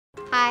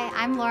Hi,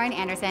 I'm Lauren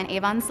Andersen,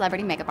 Avon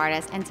celebrity makeup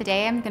artist, and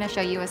today I'm going to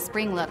show you a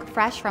spring look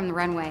fresh from the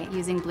runway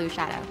using blue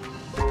shadow.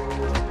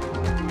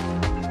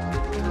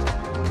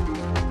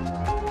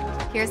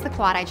 Here's the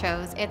quad I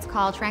chose. It's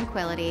called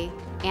Tranquility,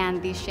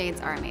 and these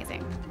shades are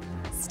amazing.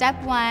 Step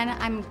 1,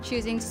 I'm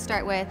choosing to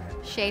start with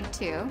shade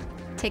 2.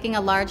 Taking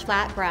a large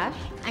flat brush,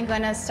 I'm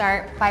going to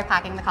start by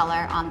packing the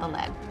color on the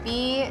lid.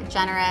 Be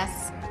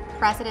generous,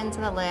 press it into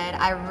the lid.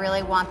 I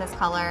really want this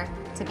color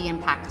to be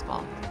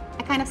impactful.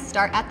 I kind of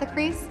start at the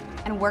crease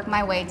and work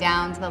my way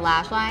down to the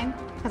lash line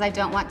because I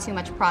don't want too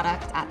much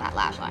product at that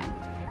lash line.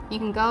 You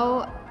can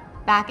go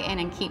back in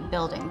and keep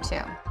building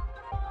too.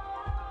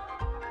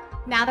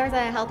 Now there's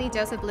a healthy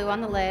dose of blue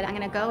on the lid. I'm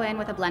going to go in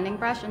with a blending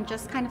brush and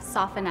just kind of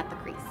soften at the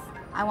crease.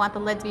 I want the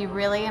lid to be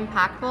really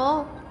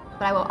impactful,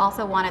 but I will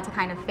also want it to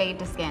kind of fade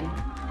to skin.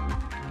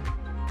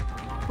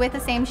 With the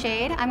same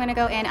shade, I'm going to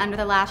go in under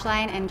the lash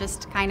line and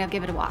just kind of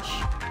give it a wash.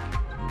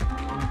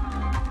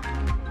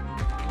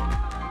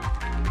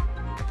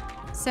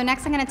 So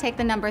next I'm going to take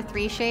the number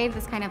 3 shade,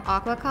 this kind of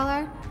aqua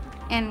color,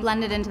 and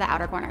blend it into the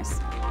outer corners.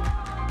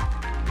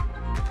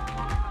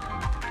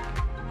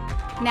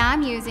 Now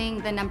I'm using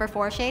the number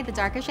 4 shade, the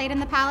darker shade in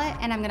the palette,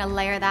 and I'm going to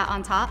layer that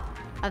on top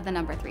of the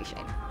number 3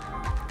 shade.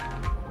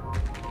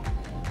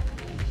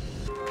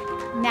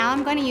 Now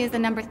I'm going to use the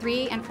number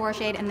 3 and 4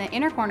 shade in the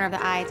inner corner of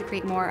the eye to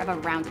create more of a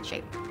rounded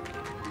shape.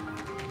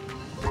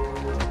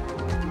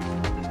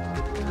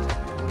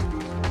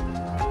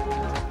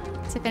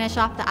 To finish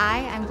off the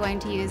eye, I'm going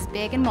to use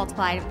Big and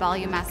Multiplied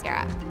Volume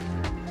Mascara.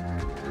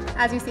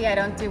 As you see, I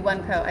don't do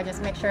one coat. I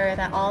just make sure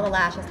that all the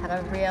lashes have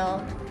a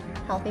real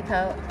healthy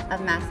coat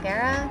of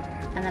mascara,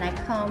 and then I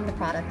comb the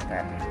product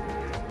through,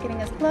 getting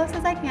as close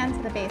as I can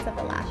to the base of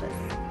the lashes.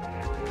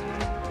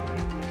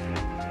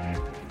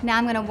 Now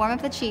I'm going to warm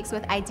up the cheeks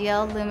with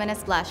Ideal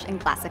Luminous Blush in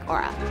Classic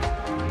Aura.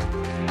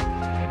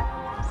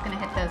 Just going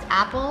to hit those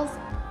apples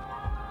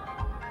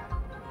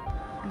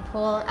and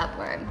pull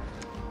upward.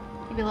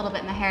 Maybe a little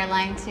bit in the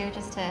hairline too,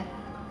 just to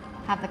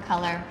have the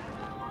color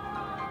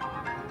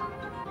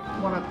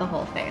warm up the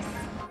whole face.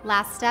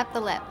 Last step, the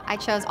lip. I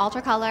chose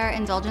Ultra Color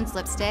Indulgence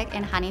Lipstick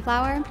in Honey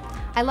Flower.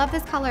 I love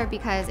this color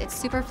because it's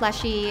super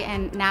fleshy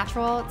and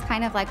natural. It's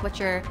kind of like what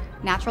your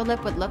natural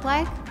lip would look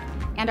like.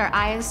 And our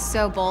eye is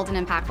so bold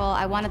and impactful.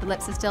 I wanted the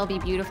lips to still be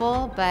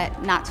beautiful,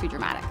 but not too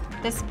dramatic.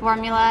 This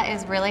formula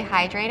is really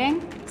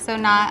hydrating, so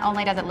not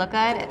only does it look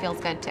good, it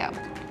feels good too.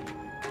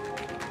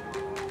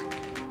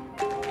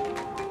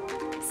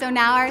 So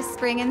now our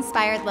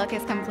spring-inspired look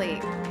is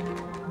complete.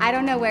 I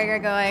don't know where you're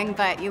going,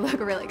 but you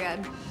look really good.